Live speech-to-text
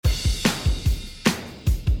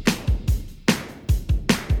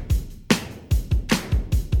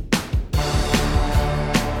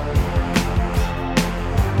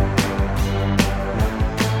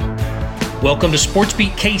Welcome to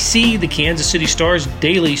SportsBeat KC, the Kansas City Star's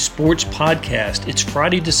daily sports podcast. It's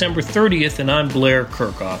Friday, December 30th, and I'm Blair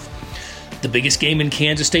Kirchhoff. The biggest game in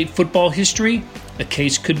Kansas State football history? A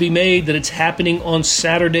case could be made that it's happening on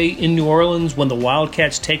Saturday in New Orleans when the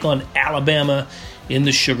Wildcats take on Alabama in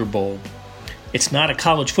the Sugar Bowl. It's not a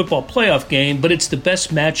college football playoff game, but it's the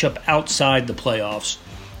best matchup outside the playoffs.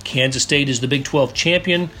 Kansas State is the Big 12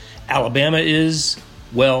 champion. Alabama is,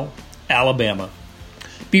 well, Alabama.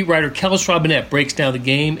 Beat writer Kellis Robinett breaks down the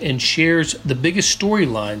game and shares the biggest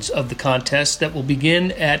storylines of the contest that will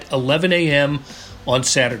begin at 11 a.m. on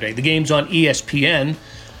Saturday. The game's on ESPN.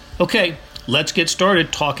 Okay, let's get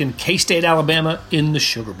started talking K-State, Alabama in the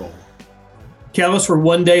Sugar Bowl. Kellis, we're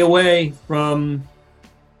one day away from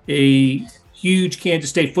a huge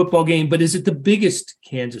Kansas State football game, but is it the biggest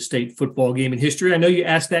Kansas State football game in history? I know you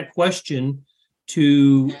asked that question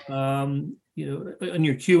to on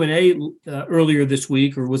your Q&A earlier this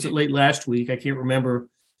week, or was it late last week? I can't remember.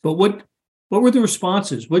 But what were the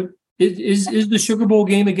responses? What is the Sugar Bowl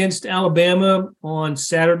game against Alabama on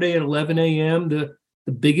Saturday at 11 a.m.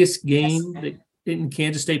 the biggest game in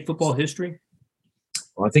Kansas State football history?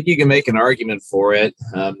 Well, I think you can make an argument for it.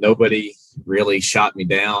 Nobody really shot me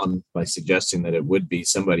down by suggesting that it would be.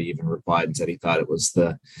 Somebody even replied and said he thought it was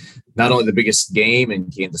not only the biggest game in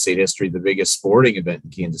Kansas State history, the biggest sporting event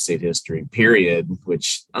in Kansas State history, period,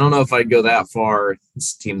 which I don't know if I'd go that far.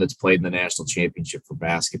 It's a team that's played in the national championship for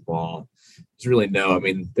basketball. There's really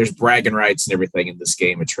there's bragging rights and everything in this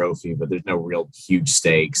game, a trophy, but there's no real huge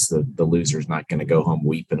stakes. The loser's not going to go home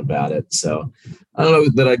weeping about it. So I don't know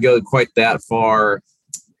that I'd go quite that far.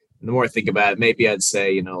 And the more I think about it, maybe I'd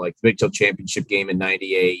say, like the Big 12 championship game in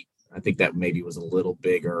 98, I think that maybe was a little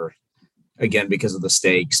bigger, again, because of the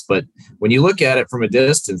stakes. But when you look at it from a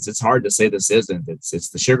distance, it's hard to say this isn't. It's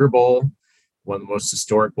the Sugar Bowl, one of the most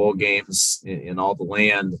historic bowl games in all the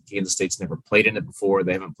land. Kansas State's never played in it before.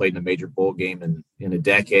 They haven't played in a major bowl game in a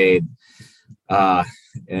decade.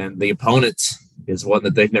 And the opponent is one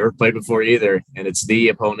that they've never played before either. And it's the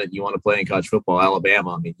opponent you want to play in college football,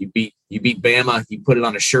 Alabama. I mean, you beat Bama, you put it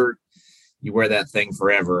on a shirt, you wear that thing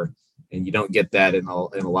forever, and you don't get that in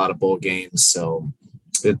a lot of bowl games. So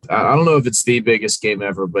I don't know if it's the biggest game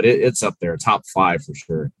ever, but it's up there, top 5 for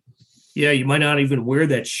sure. Yeah, you might not even wear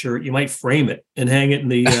that shirt. You might frame it and hang it in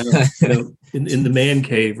the in the man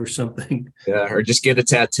cave or something. Yeah, or just get a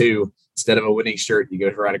tattoo. Instead of a winning shirt, you go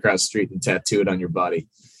right across the street and tattoo it on your body.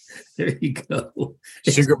 There you go.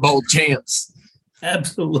 Sugar Bowl champs.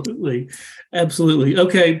 Absolutely.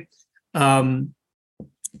 Okay.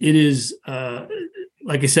 It is,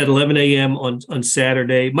 like I said, 11 a.m. on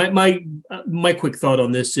Saturday. My quick thought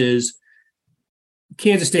on this is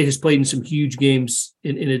Kansas State has played in some huge games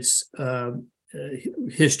in its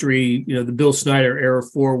history, the Bill Snyder era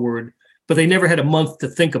forward, but they never had a month to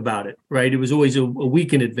think about it, right? It was always a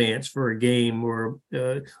week in advance for a game or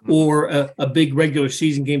a big regular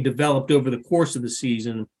season game developed over the course of the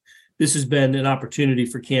season. This has been an opportunity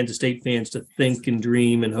for Kansas State fans to think and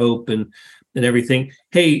dream and hope and everything.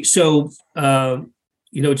 Hey, so,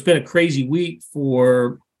 it's been a crazy week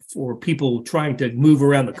for people trying to move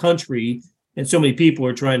around the country, and so many people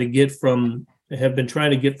have been trying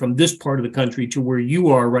to get from this part of the country to where you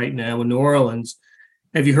are right now in New Orleans.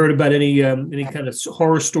 Have you heard about any kind of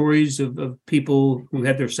horror stories of people who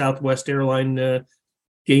had their Southwest airline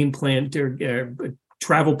game plan, their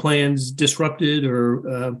travel plans disrupted,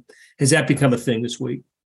 or has that become a thing this week?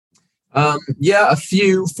 Yeah, a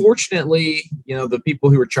few. Fortunately, the people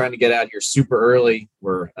who were trying to get out here super early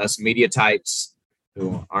were us media types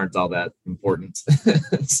who aren't all that important.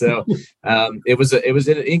 So it was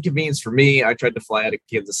an inconvenience for me. I tried to fly out of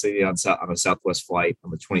Kansas City on a Southwest flight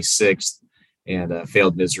on the 26th. And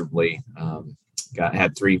failed miserably.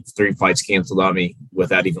 Had three flights canceled on me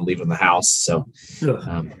without even leaving the house. So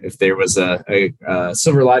if there was a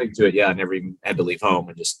silver lining to it, I never even had to leave home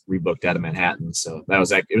and just rebooked out of Manhattan. So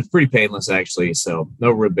it was pretty painless actually. So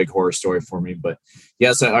no real big horror story for me. But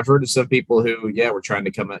yes, I've heard of some people who were trying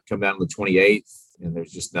to come down on the 28th. And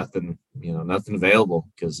there's just nothing available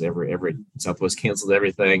because every Southwest canceled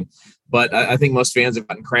everything. But I think most fans have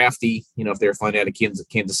gotten crafty. If they were flying out of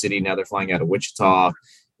Kansas City, now they're flying out of Wichita.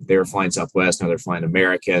 If they were flying Southwest, now they're flying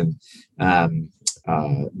American.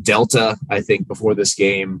 Delta, I think, before this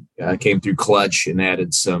game came through Clutch and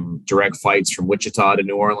added some direct flights from Wichita to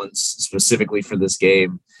New Orleans specifically for this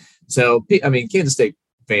game. So, Kansas State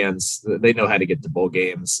fans, they know how to get to bowl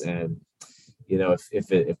games. And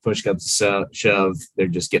if push comes to shove, they're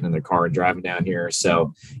just getting in their car and driving down here.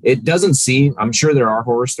 So it doesn't seem, I'm sure there are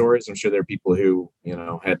horror stories. I'm sure there are people who,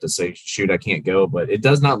 had to say, shoot, I can't go, but it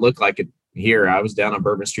does not look like here. I was down on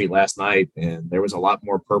Bourbon Street last night, and there was a lot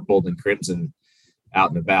more purple than crimson out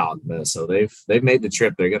and about. So they've made the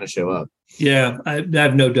trip. They're going to show up. Yeah, I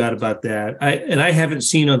have no doubt about that. I haven't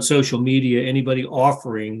seen on social media anybody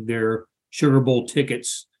offering their Sugar Bowl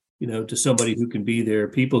tickets, to somebody who can be there.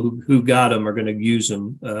 People who got them are going to use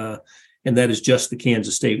them, and that is just the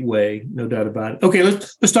Kansas State way, no doubt about it. Okay,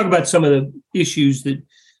 let's talk about some of the issues that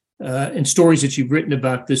and stories that you've written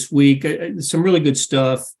about this week. Some really good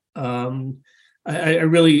stuff. I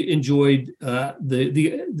really enjoyed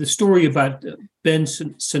the story about Ben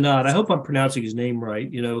Sinnott. I hope I'm pronouncing his name right,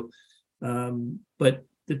 but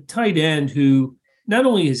the tight end who not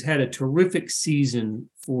only has had a terrific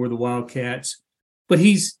season for the Wildcats, but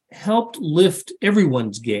he's helped lift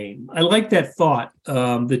everyone's game. I like that thought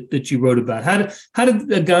that you wrote about. How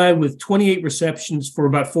did a guy with 28 receptions for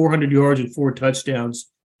about 400 yards and 4 touchdowns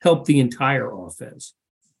help the entire offense?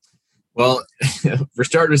 Well, for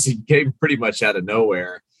starters, he came pretty much out of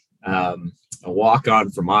nowhere. A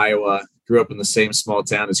walk-on from Iowa, grew up in the same small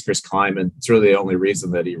town as Chris Kleiman. It's really the only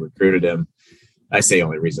reason that he recruited him. I say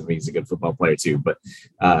only reason, he's a good football player too. But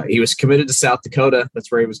he was committed to South Dakota. That's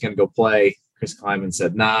where he was going to go play. Chris Kleiman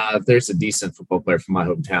said, nah, if there's a decent football player from my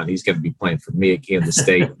hometown, he's going to be playing for me at Kansas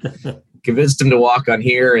State. Convinced him to walk on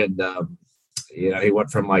here, and he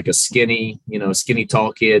went from like a skinny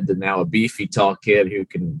tall kid to now a beefy tall kid who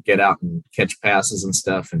can get out and catch passes and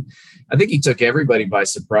stuff. And I think he took everybody by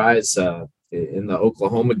surprise in the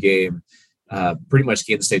Oklahoma game. Pretty much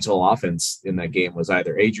Kansas State's whole offense in that game was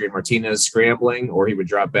either Adrian Martinez scrambling, or he would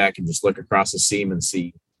drop back and just look across the seam and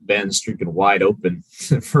see Ben streaking wide open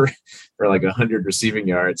for like 100 receiving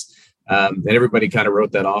yards. And everybody kind of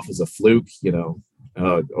wrote that off as a fluke,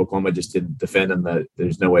 Oklahoma just didn't defend him. That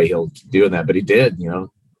there's no way he'll keep doing that, but he did.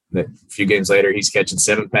 A few games later, he's catching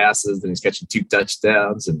 7 passes, then he's catching 2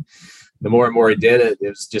 touchdowns, and the more and more he did it, it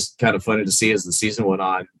was just kind of funny to see as the season went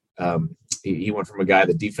on. He went from a guy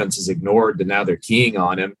that defenses ignored to now they're keying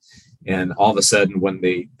on him, and all of a sudden, when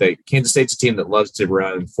they Kansas State's a team that loves to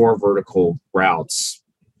run 4 vertical routes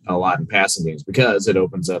a lot in passing games because it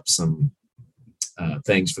opens up some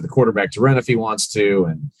things for the quarterback to run if he wants to,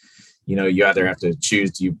 and you either have to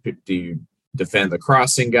choose, do you defend the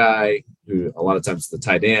crossing guy, who a lot of times is the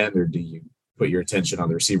tight end, or do you put your attention on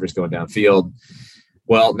the receivers going downfield?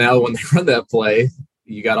 Well, now when they run that play,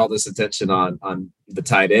 you got all this attention on the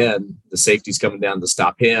tight end. The safety's coming down to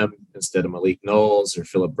stop him instead of Malik Knowles or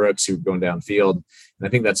Phillip Brooks, who are going downfield. And I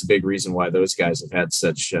think that's a big reason why those guys have had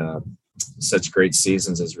such great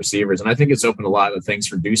seasons as receivers. And I think it's opened a lot of things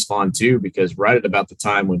for Deuce Vaughn too, because right at about the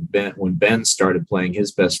time when Ben started playing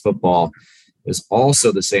his best football is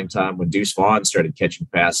also the same time when Deuce Vaughn started catching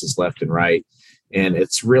passes left and right. And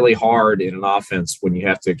it's really hard in an offense when you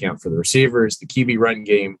have to account for the receivers, the QB run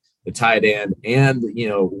game, the tight end, and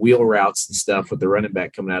wheel routes and stuff with the running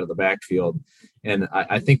back coming out of the backfield. And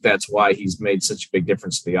I think that's why he's made such a big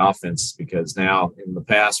difference to the offense, because now in the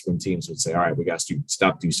past when teams would say, all right, we got to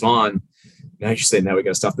stop Deuce Vaughn, now you say, now we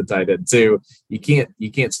got to stop the tight end too. You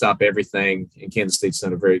can't stop everything. And Kansas State's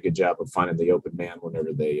done a very good job of finding the open man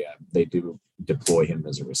whenever they do deploy him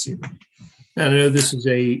as a receiver. I know this is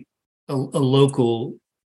a local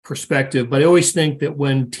perspective, but I always think that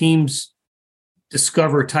when teams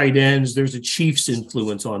discover tight ends, there's a Chiefs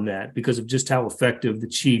influence on that because of just how effective the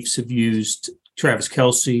Chiefs have used Travis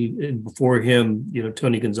Kelce, and before him,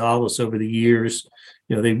 Tony Gonzalez over the years.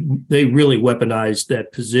 They really weaponized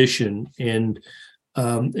that position. And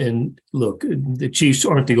look, the Chiefs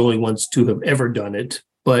aren't the only ones to have ever done it,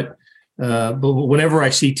 but whenever I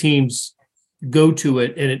see teams go to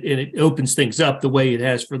it and it opens things up the way it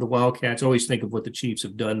has for the Wildcats, I always think of what the Chiefs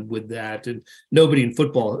have done with that. And nobody in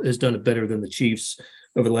football has done it better than the Chiefs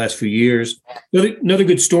over the last few years. Another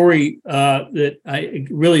good story that I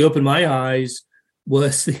really opened my eyes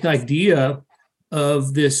was the idea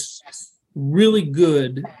of this really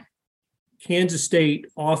good Kansas State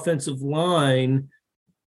offensive line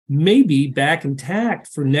maybe back intact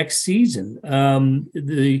for next season.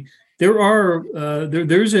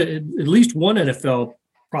 There's at least one NFL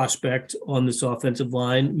prospect on this offensive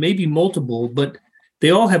line, maybe multiple, but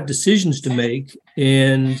they all have decisions to make.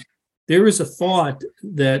 And there is a thought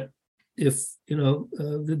that if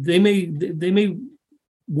they may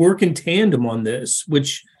work in tandem on this,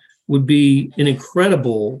 which would be an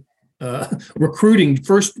incredible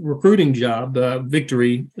first recruiting job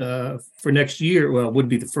victory for next year. Well, it would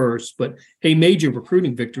be the first, but a major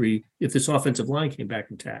recruiting victory if this offensive line came back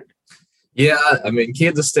intact. Yeah, I mean,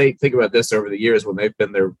 Kansas State, think about this over the years when they've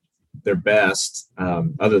been their their best,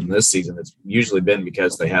 other than this season, it's usually been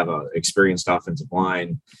because they have a experienced offensive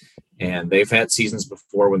line. And they've had seasons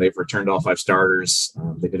before when they've returned all 5 starters.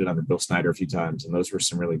 They did it under Bill Snyder a few times, and those were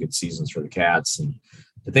some really good seasons for the Cats. And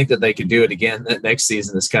to think that they could do it again next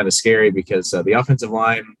season is kind of scary because the offensive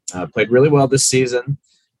line played really well this season.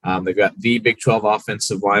 They've got the Big 12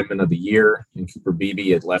 offensive lineman of the year in Cooper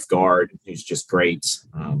Beebe at left guard, who's just great.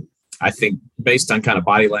 I think based on kind of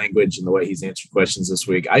body language and the way he's answered questions this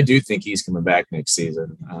week, I do think he's coming back next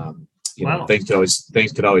season. Wow.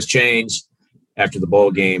 Things could always change after the bowl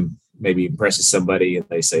game. Maybe impresses somebody and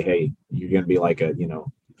they say, hey, you're going to be like a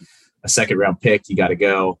second round pick. You got to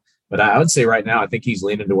go. But I would say right now, I think he's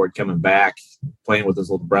leaning toward coming back, playing with his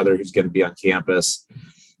little brother who's going to be on campus.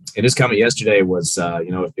 And his comment yesterday was,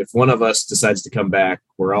 if one of us decides to come back,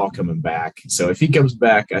 we're all coming back. So if he comes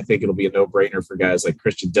back, I think it'll be a no-brainer for guys like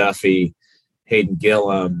Christian Duffy, Hayden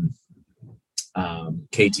Gillum,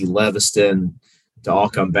 KT Leviston to all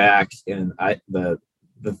come back. And the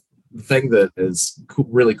thing that is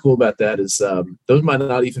really cool about that is those might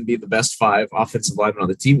not even be the best 5 offensive linemen on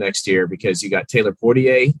the team next year because you got Taylor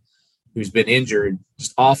Portier, who's been injured,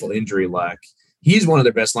 just awful injury luck. He's one of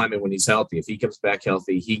their best linemen when he's healthy. If he comes back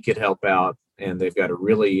healthy, he could help out. And they've got a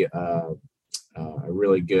really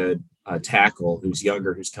good tackle who's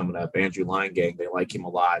younger, who's coming up, Andrew Linegang. They like him a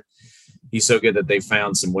lot. He's so good that they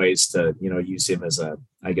found some ways to, use him as a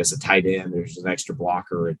tight end. There's an extra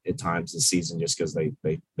blocker at times this season just because they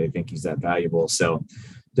think he's that valuable. So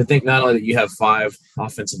to think not only that you have 5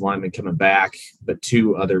 offensive linemen coming back, but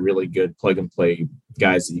 2 other really good plug and play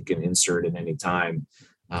guys that you can insert at any time.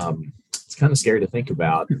 It's kind of scary to think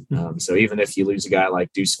about. So even if you lose a guy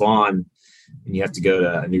like Deuce Vaughn and you have to go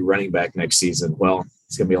to a new running back next season, well,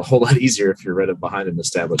 it's going to be a whole lot easier if you're right behind an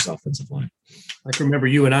established offensive line. I can remember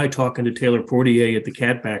you and I talking to Taylor Portier at the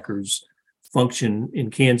Catbackers function in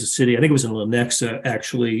Kansas City. I think it was in Lenexa,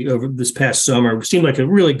 actually, over this past summer. He seemed like a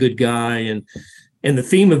really good guy. And the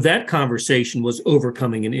theme of that conversation was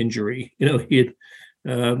overcoming an injury. He'd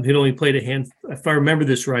only played if I remember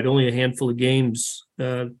this right, only a handful of games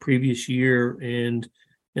previous year. And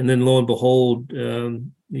then lo and behold,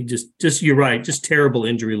 he just you're right, just terrible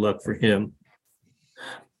injury luck for him.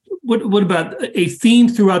 What about a theme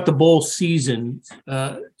throughout the bowl season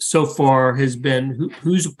so far has been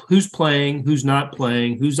who's playing, who's not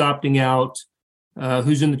playing, who's opting out,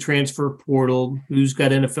 who's in the transfer portal, who's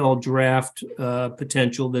got NFL draft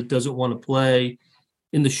potential that doesn't want to play.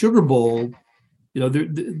 In the Sugar Bowl,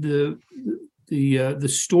 the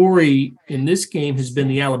story in this game has been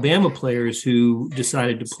the Alabama players who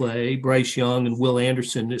decided to play, Bryce Young and Will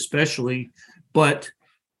Anderson especially, but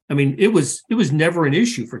I mean, it was never an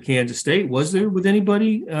issue for Kansas State, was there, with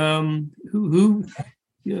anybody who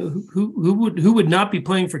would not be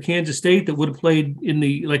playing for Kansas State that would have played in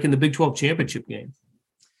the Big 12 championship game?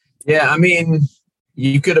 Yeah, I mean,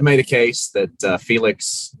 you could have made a case that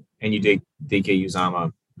Felix and DK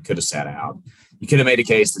Uzama could have sat out. You could have made a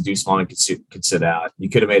case that Deuce Vaughn could sit out. You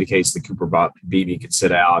could have made a case that Cooper Beebe could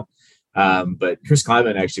sit out. But Chris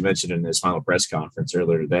Klieman actually mentioned in his final press conference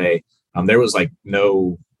earlier today, there was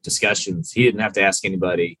no discussions. He didn't have to ask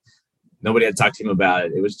anybody. Nobody had to talk to him about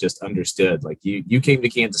it. It was just understood. Like you came to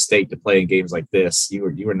Kansas State to play in games like this.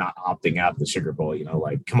 You were not opting out of the Sugar Bowl.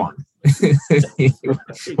 Come on.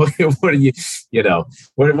 what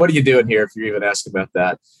are what are you doing here if you're even asking about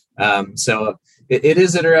that? So it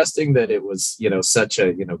is interesting that it was such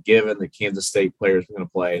a given that Kansas State players were going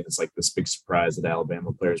to play, and it's like this big surprise that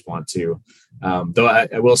Alabama players want to. Though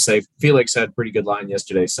I will say Felix had a pretty good line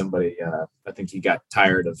yesterday. Somebody I think he got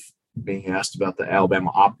tired of being asked about the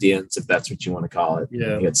Alabama opt-ins, if that's what you want to call it.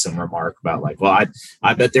 Yeah. He had some remark about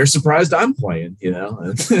I bet they're surprised I'm playing.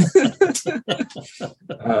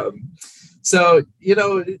 So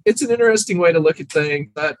it's an interesting way to look at things.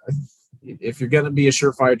 But if you're going to be a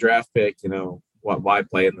surefire draft pick, why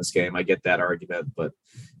play in this game? I get that argument, but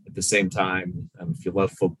at the same time, if you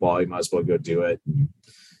love football, you might as well go do it.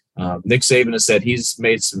 Nick Saban has said he's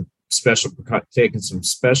made taken some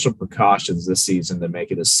special precautions this season to make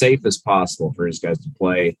it as safe as possible for his guys to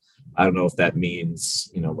play. I don't know if that means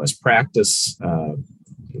less practice,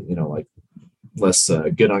 less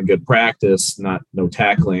good on good practice, no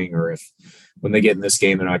tackling, or if when they get in this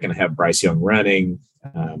game they're not going to have Bryce Young running.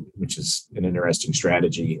 Which is an interesting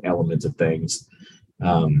strategy element of things.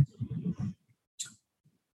 But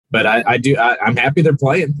I'm happy they're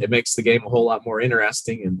playing. It makes the game a whole lot more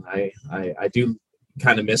interesting. And I do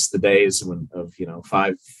kind of miss the days of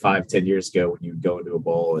 5-10 years ago when you go into a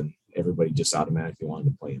bowl and everybody just automatically wanted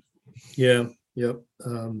to play it. Yeah. Yep.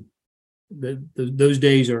 those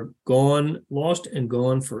days are gone, lost and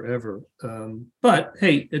gone forever. But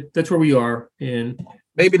hey, that's where we are, and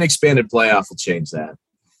maybe an expanded playoff will change that.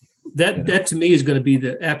 That to me is going to be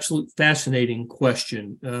the absolute fascinating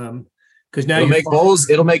question. Because now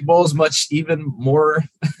it'll make bowls much even more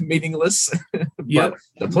meaningless. But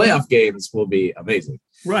the playoff games will be amazing.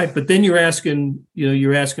 Right, but then you're asking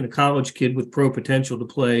a college kid with pro potential to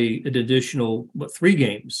play an additional 3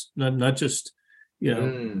 games, not just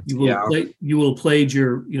you will have played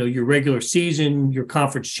your your regular season, your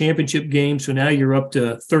conference championship game. So now you're up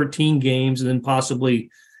to 13 games, and then possibly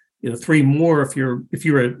 3 more if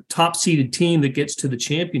you're a top seeded team that gets to the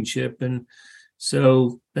championship. And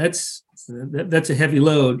so that's a heavy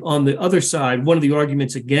load. On the other side, one of the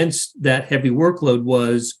arguments against that heavy workload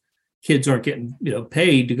was kids aren't getting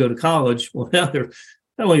paid to go to college. Well, now they're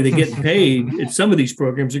not only getting paid, some of these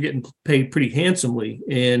programs are getting paid pretty handsomely,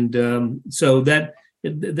 and so that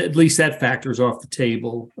at least that factor is off the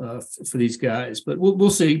table for these guys. But we'll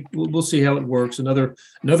see. We'll see how it works.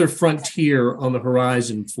 Another frontier on the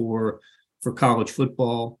horizon for college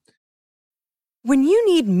football. When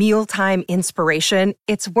you need mealtime inspiration,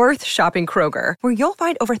 it's worth shopping Kroger, where you'll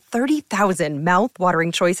find over 30,000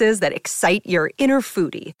 mouth-watering choices that excite your inner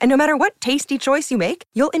foodie. And no matter what tasty choice you make,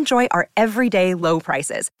 you'll enjoy our everyday low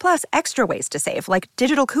prices, plus extra ways to save, like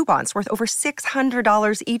digital coupons worth over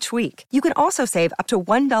 $600 each week. You can also save up to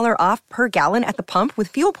 $1 off per gallon at the pump with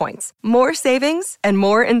fuel points. More savings and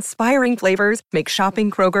more inspiring flavors make shopping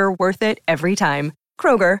Kroger worth it every time.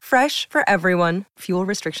 Kroger, fresh for everyone. Fuel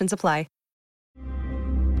restrictions apply.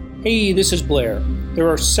 Hey, this is Blair. There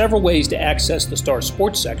are several ways to access the Star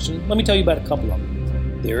Sports section. Let me tell you about a couple of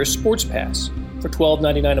them. There's Sports Pass. For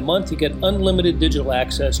 $12.99 a month, you get unlimited digital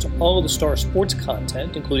access to all of the Star Sports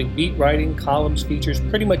content, including beat writing, columns, features,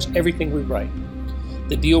 pretty much everything we write.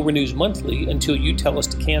 The deal renews monthly until you tell us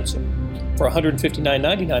to cancel. For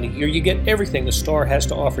 $159.99 a year, you get everything the Star has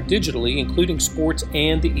to offer digitally, including sports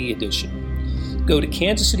and the e-edition. Go to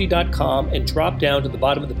kansascity.com and drop down to the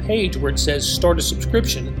bottom of the page where it says Start a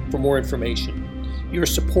Subscription for more information. Your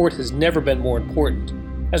support has never been more important.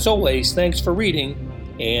 As always, thanks for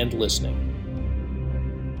reading and listening.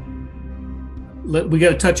 We got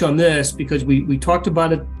to touch on this because we talked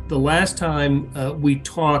about it the last time we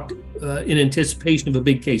talked in anticipation of a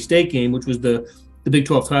big K-State game, which was the Big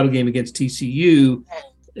 12 title game against TCU,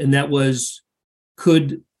 and that was,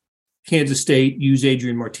 could Kansas State use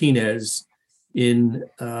Adrian Martinez in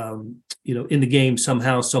the game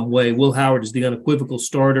somehow, some way? Will Howard is the unequivocal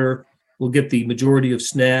starter, will get the majority of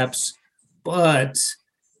snaps, but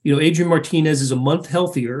Adrian Martinez is a month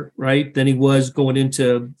healthier, right, than he was going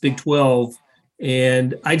into Big 12,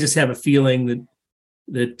 and I just have a feeling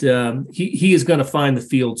that he is going to find the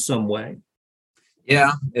field some way.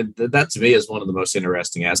 Yeah, that to me is one of the most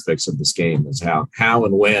interesting aspects of this game, is how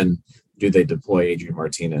and when do they deploy Adrian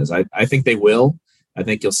Martinez. I think they will. I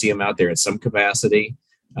think you'll see him out there in some capacity.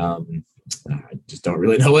 I just don't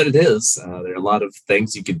really know what it is. There are a lot of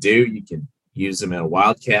things you could do. You could use him in a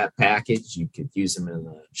wildcat package. You could use him in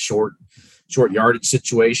a short yardage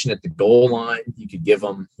situation at the goal line. You could give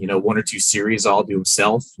him, 1 or 2 series all to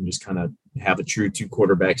himself and just kind of have a true 2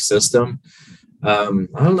 quarterback system. I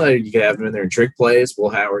don't know. You could have him in there in trick plays. Will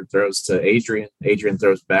Howard throws to Adrian. Adrian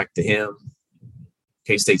throws back to him.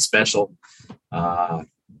 K-State special.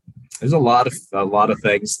 There's a lot of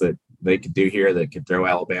things that they could do here that could throw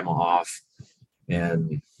Alabama off,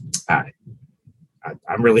 and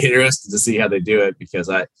I'm really interested to see how they do it, because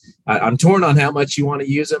I'm torn on how much you want to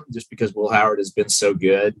use him, just because Will Howard has been so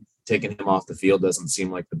good. Taking him off the field doesn't seem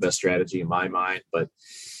like the best strategy in my mind, but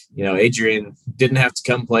Adrian didn't have to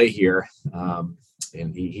come play here,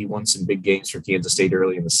 and he won some big games for Kansas State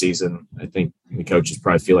early in the season. I think the coaches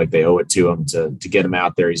probably feel like they owe it to him to get him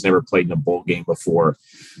out there. He's never played in a bowl game before.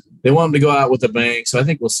 They want him to go out with a bang, so I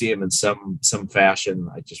think we'll see him in some fashion.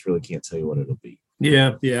 I just really can't tell you what it'll be.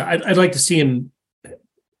 Yeah. I'd like to see him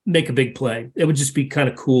make a big play. It would just be kind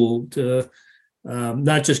of cool to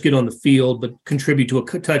not just get on the field, but contribute to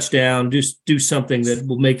a touchdown, just do something that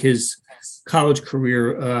will make his college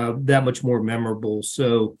career that much more memorable.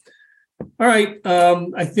 So, all right,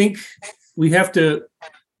 I think we have to.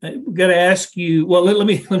 We've got to ask you. Well, let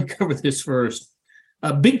me cover this first.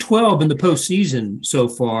 Big 12 in the postseason so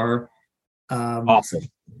far. Awful.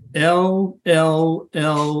 L,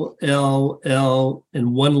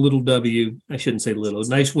 and one little W. I shouldn't say little.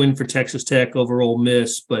 Nice win for Texas Tech over Ole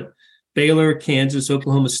Miss, but Baylor, Kansas,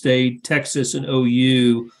 Oklahoma State, Texas, and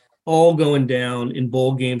OU all going down in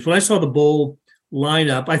bowl games. When I saw the bowl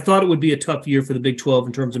lineup, I thought it would be a tough year for the Big 12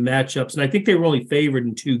 in terms of matchups, and I think they were only favored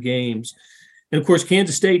in 2 games. And of course,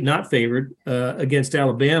 Kansas State not favored against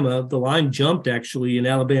Alabama. The line jumped actually in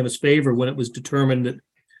Alabama's favor when it was determined that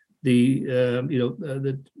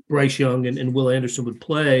that Bryce Young and Will Anderson would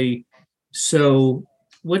play. So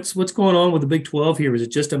what's going on with the Big 12 here? Is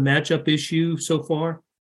it just a matchup issue so far?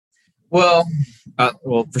 Well,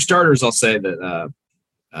 for starters, I'll say that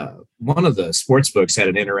one of the sports books had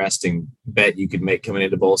an interesting bet you could make coming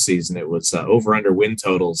into bowl season. It was over under win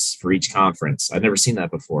totals for each conference. I'd never seen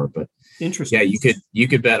that before, but interesting. Yeah, you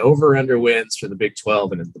could bet over under wins for the Big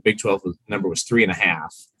 12, and the Big 12 number was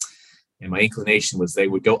 3.5. And my inclination was they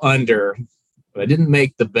would go under, but I didn't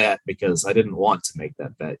make the bet because I didn't want to make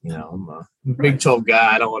that bet. I'm a Big 12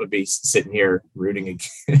 guy. I don't want to be sitting here rooting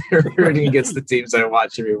against the teams I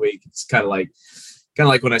watch every week. It's kind of like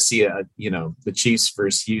when I see the Chiefs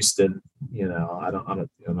versus Houston.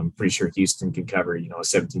 I'm pretty sure Houston can cover a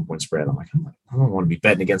 17-point spread. I'm like, I don't want to be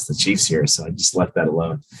betting against the Chiefs here, so I just left that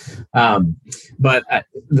alone. But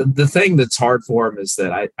the thing that's hard for them is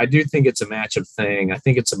that I do think it's a matchup thing. I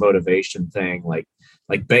think it's a motivation thing. Like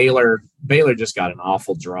Baylor just got an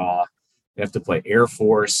awful draw. They have to play Air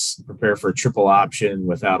Force, prepare for a triple option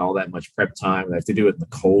without all that much prep time. They have to do it in the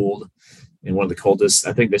cold, in one of the coldest.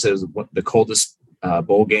 I think they said it was the coldest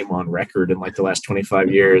bowl game on record in like the last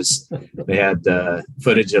 25 years. They had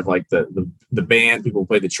footage of like the band, people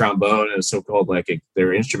played the trombone, and it was so cold,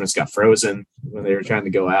 their instruments got frozen when they were trying to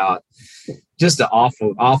go out. Just an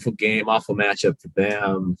awful game, awful matchup for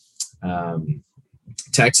them.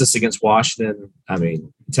 Texas against Washington. I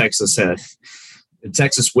mean, Texas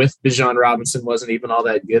with Bijan Robinson wasn't even all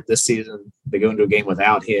that good this season. They go into a game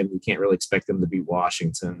without him. You can't really expect them to beat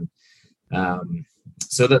Washington.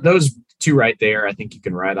 So those two right there, I think you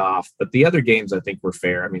can write off. But the other games I think were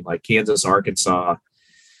fair. I mean, like Kansas, Arkansas.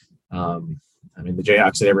 The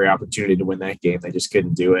Jayhawks had every opportunity to win that game. They just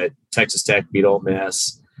couldn't do it. Texas Tech beat Ole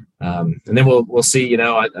Miss. And then we'll see.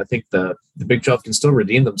 I think the Big 12 can still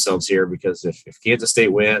redeem themselves here, because if Kansas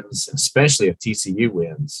State wins, especially if TCU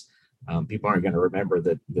wins, people aren't going to remember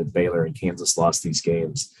that Baylor and Kansas lost these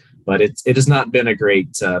games. But it has not been a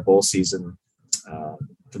great bowl season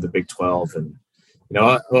for the Big 12. And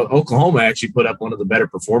Oklahoma actually put up one of the better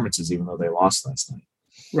performances, even though they lost last night.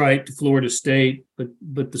 Right, to Florida State, but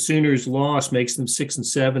the Sooners' loss makes them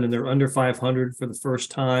 6-7, and they're under 500 for the first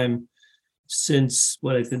time since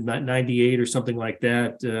 98 or something like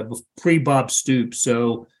that, pre Bob Stoops.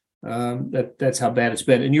 So that's how bad it's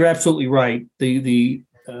been. And you're absolutely right. The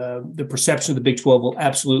perception of the Big 12 will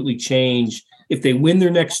absolutely change if they win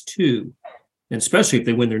their next two, and especially if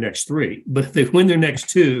they win their next three. But if they win their next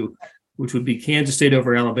two, which would be Kansas State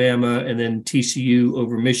over Alabama and then TCU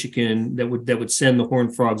over Michigan, that would send the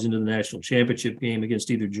Horned Frogs into the national championship game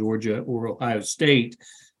against either Georgia or Ohio State.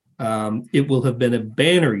 It will have been a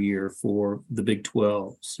banner year for the Big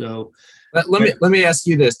 12. So let me ask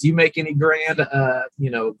you this: do you make any grand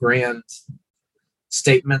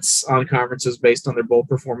statements on conferences based on their bowl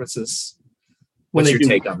performances? What's your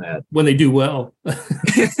take on that? When they do well.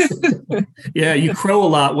 Yeah, you crow a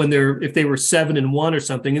lot if they were 7-1 or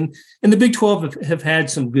something. And the Big 12 have had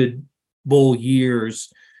some good bowl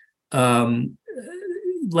years.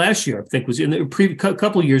 Last year, I think, was in the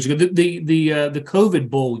couple of years ago. The COVID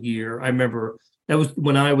Bowl year, I remember that was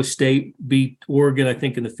when Iowa State beat Oregon, I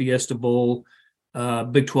think, in the Fiesta Bowl.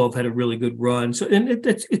 Big 12 had a really good run. So, and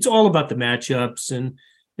it's all about the matchups. And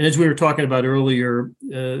as we were talking about earlier,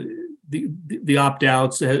 the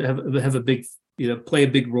opt-outs have a big, play a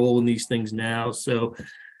big role in these things now. So,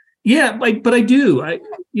 yeah, but I do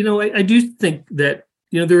think that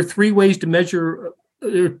there are three ways to measure.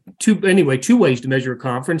 There are two ways to measure a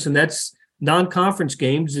conference, and that's non-conference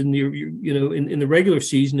games in in the regular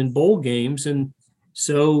season and bowl games, and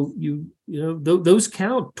so those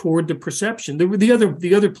count toward the perception.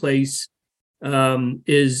 The other place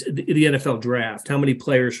is the NFL draft. How many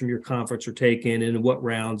players from your conference are taken and in what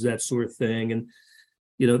rounds, that sort of thing. And,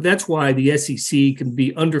 that's why the SEC can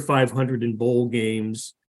be under 500 in bowl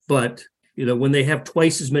games. But, when they have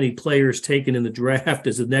twice as many players taken in the draft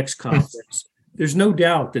as the next conference, there's no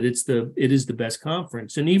doubt that it is the best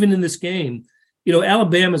conference. And even in this game,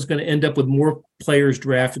 Alabama is going to end up with more players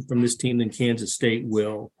drafted from this team than Kansas State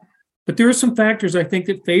will. But there are some factors, I think,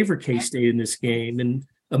 that favor K-State in this game, and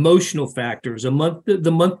emotional factors, the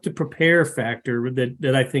month to prepare factor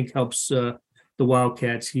that I think helps the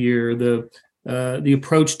Wildcats here. The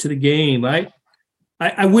approach to the game.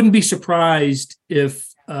 I wouldn't be surprised if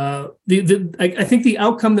I think the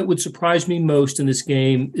outcome that would surprise me most in this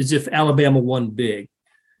game is if Alabama won big.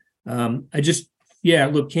 Kansas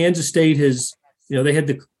State has, they had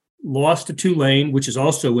the loss to Tulane, which is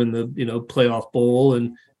also in the, playoff bowl,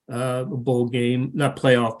 and bowl game, not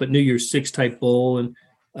playoff, but New Year's Six type bowl, and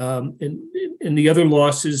the other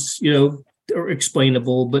losses, are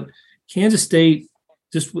explainable. But Kansas State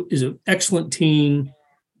just is an excellent team.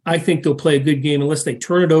 I think they'll play a good game unless they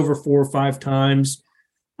turn it over 4 or 5 times.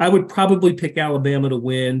 I would probably pick Alabama to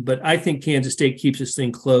win, but I think Kansas State keeps this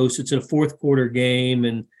thing close. It's a fourth quarter game,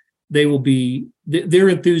 and they will be their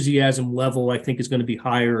enthusiasm level, I think, is going to be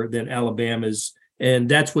higher than Alabama's, and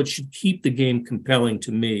that's what should keep the game compelling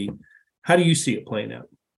to me. How do you see it playing out?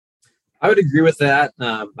 I would agree with that.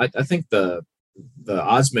 I think the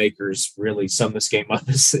odds makers really sum this game up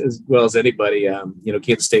as well as anybody.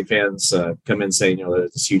 Kansas State fans come in saying,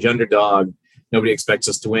 there's this huge underdog. Nobody expects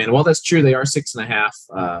us to win. Well, that's true. They are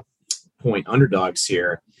 6.5 point underdogs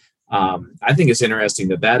here. I think it's interesting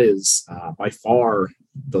that is by far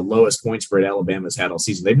the lowest point spread Alabama's had all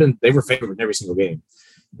season. They were favored in every single game.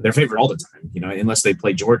 They're favored all the time, unless they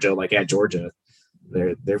play Georgia, like at Georgia.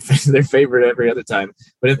 They're favored every other time.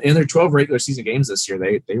 But in their 12 regular season games this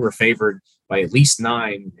year, they were favored by at least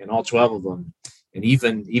 9 in all 12 of them. And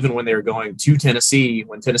even when they were going to Tennessee,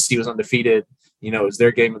 when Tennessee was undefeated, it was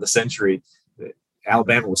their game of the century.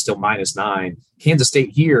 Alabama was still -9. Kansas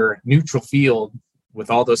State here, neutral field,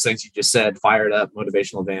 with all those things you just said, fired up,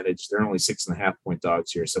 motivational advantage. They're only 6.5 point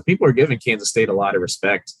dogs here. So people are giving Kansas State a lot of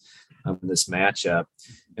respect in this matchup.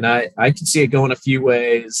 And I could see it going a few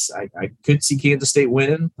ways. I could see Kansas State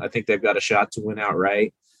win. I think they've got a shot to win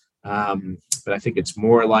outright. But I think it's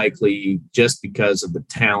more likely just because of the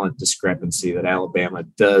talent discrepancy that Alabama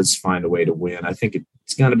does find a way to win. I think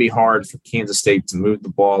it's going to be hard for Kansas State to move the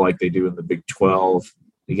ball like they do in the Big 12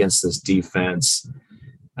 against this defense.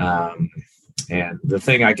 And the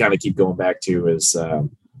thing I kind of keep going back to is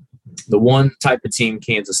the one type of team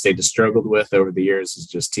Kansas State has struggled with over the years is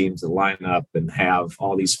just teams that line up and have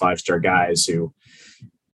all these 5-star guys who,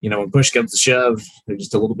 when push comes to shove, they're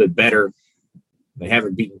just a little bit better. They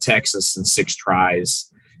haven't beaten Texas in 6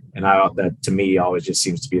 tries. And that to me always just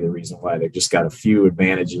seems to be the reason why they've just got a few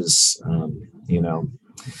advantages,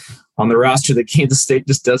 on the roster that Kansas State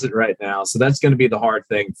just doesn't right now. So that's going to be the hard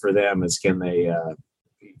thing for them is can they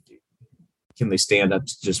stand up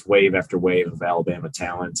to just wave after wave of Alabama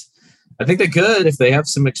talent? I think they could if they have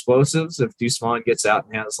some explosives. If Deuce Vaughn gets out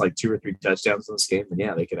and has like 2 or 3 touchdowns in this game, then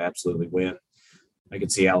yeah, they could absolutely win. I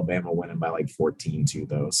could see Alabama winning by like 14 too,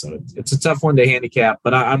 though. So it's a tough one to handicap,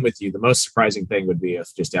 but I'm with you. The most surprising thing would be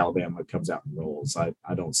if just Alabama comes out and rolls. I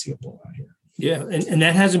don't see a blowout here. Yeah, and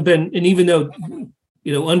that hasn't been – and even though,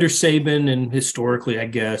 under Saban and historically, I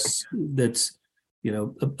guess, that's,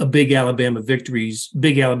 a big Alabama victories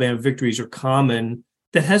are common.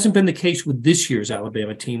 That hasn't been the case with this year's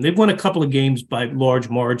Alabama team. They've won a couple of games by large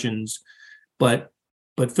margins, but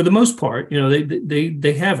for the most part,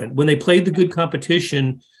 they haven't. When they played the good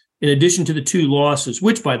competition, in addition to the 2 losses,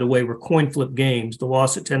 which, by the way, were coin flip games, the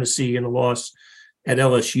loss at Tennessee and the loss at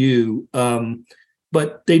LSU,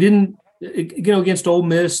 but they didn't, against Ole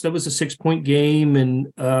Miss, that was a 6-point game,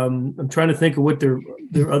 and I'm trying to think of what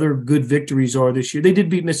their other good victories are this year. They did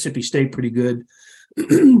beat Mississippi State pretty good,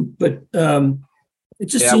 but it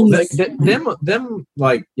just seems like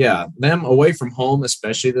them away from home,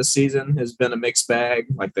 especially this season, has been a mixed bag.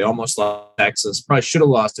 Like they almost lost Texas. Probably should have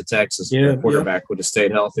lost to Texas. If their quarterback would have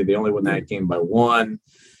stayed healthy. They only won that game by 1.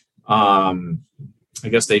 I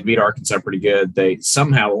guess they beat Arkansas pretty good. They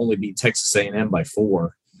somehow only beat Texas A&M by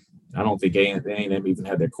 4. I don't think A&M even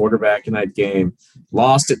had their quarterback in that game.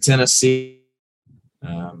 Lost at Tennessee.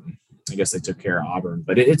 I guess they took care of Auburn,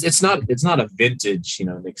 but it's not a vintage,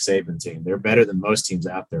 Nick Saban team. They're better than most teams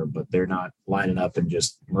out there, but they're not lining up and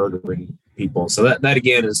just murdering people. So that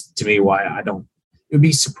again is to me why it would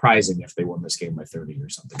be surprising if they won this game by 30 or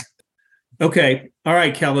something. Okay. All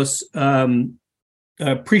right, Kellis.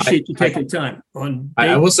 Appreciate you taking time on.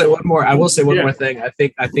 I will say one more. More thing.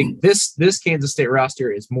 I think this Kansas State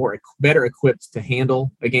roster is better equipped to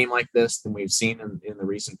handle a game like this than we've seen in the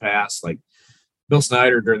recent past. Like Bill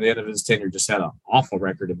Snyder, during the end of his tenure, just had an awful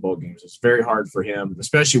record in bowl games. It's very hard for him,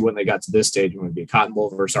 especially when they got to this stage, when it would be a Cotton Bowl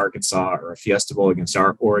versus Arkansas or a Fiesta Bowl against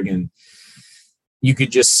Oregon. You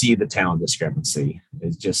could just see the talent discrepancy. It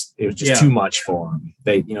was just too much for them.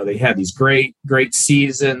 They had these great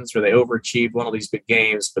seasons where they overachieved, won all these big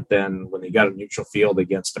games, but then when they got a neutral field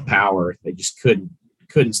against a power, they just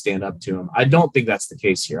couldn't stand up to them. I don't think that's the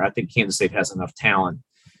case here. I think Kansas State has enough talent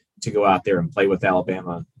to go out there and play with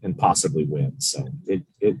Alabama and possibly win. So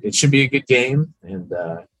it should be a good game. And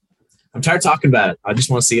I'm tired of talking about it. I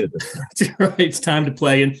just want to see it at this point. Right. It's time to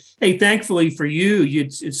play. And hey, thankfully for you,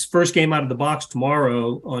 it's first game out of the box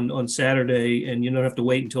tomorrow on Saturday, and you don't have to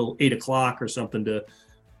wait until 8:00 or something to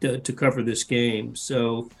cover this game.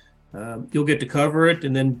 So You'll get to cover it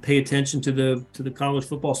and then pay attention to the college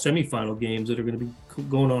football semifinal games that are going to be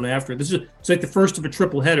going on after. It's like the first of a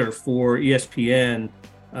triple header for ESPN,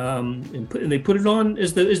 and they put it on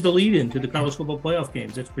as the lead in to the college football playoff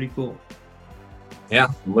games. That's pretty cool. Yeah,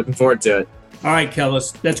 I'm looking forward to it. All right,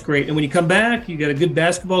 Kellis, that's great. And when you come back, you got a good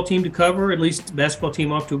basketball team to cover. At least the basketball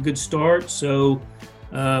team off to a good start. So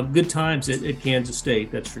good times at Kansas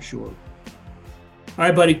State, that's for sure. All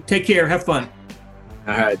right, buddy, take care. Have fun.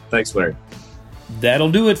 All right. Thanks, Blair.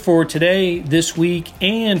 That'll do it for today, this week,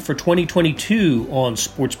 and for 2022 on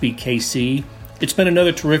SportsBeat KC. It's been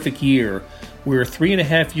another terrific year. We're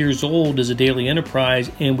 3.5 years old as a daily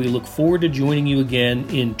enterprise, and we look forward to joining you again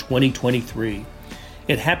in 2023.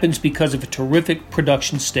 It happens because of a terrific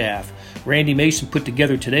production staff. Randy Mason put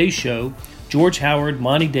together today's show. George Howard,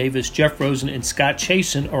 Monty Davis, Jeff Rosen, and Scott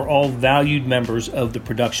Chasen are all valued members of the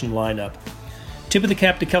production lineup. Tip of the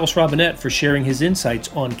cap to Kellis Robinett for sharing his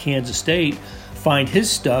insights on Kansas State. Find his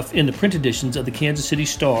stuff in the print editions of the Kansas City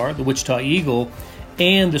Star, the Wichita Eagle,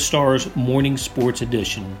 and the Star's Morning Sports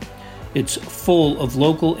Edition. It's full of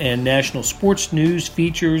local and national sports news,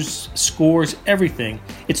 features, scores, everything.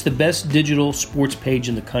 It's the best digital sports page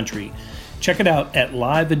in the country. Check it out at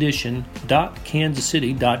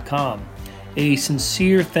liveedition.kansascity.com. A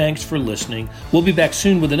sincere thanks for listening. We'll be back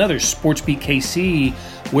soon with another SportsBeat KC,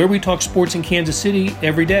 where we talk sports in Kansas City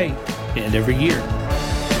every day and every year.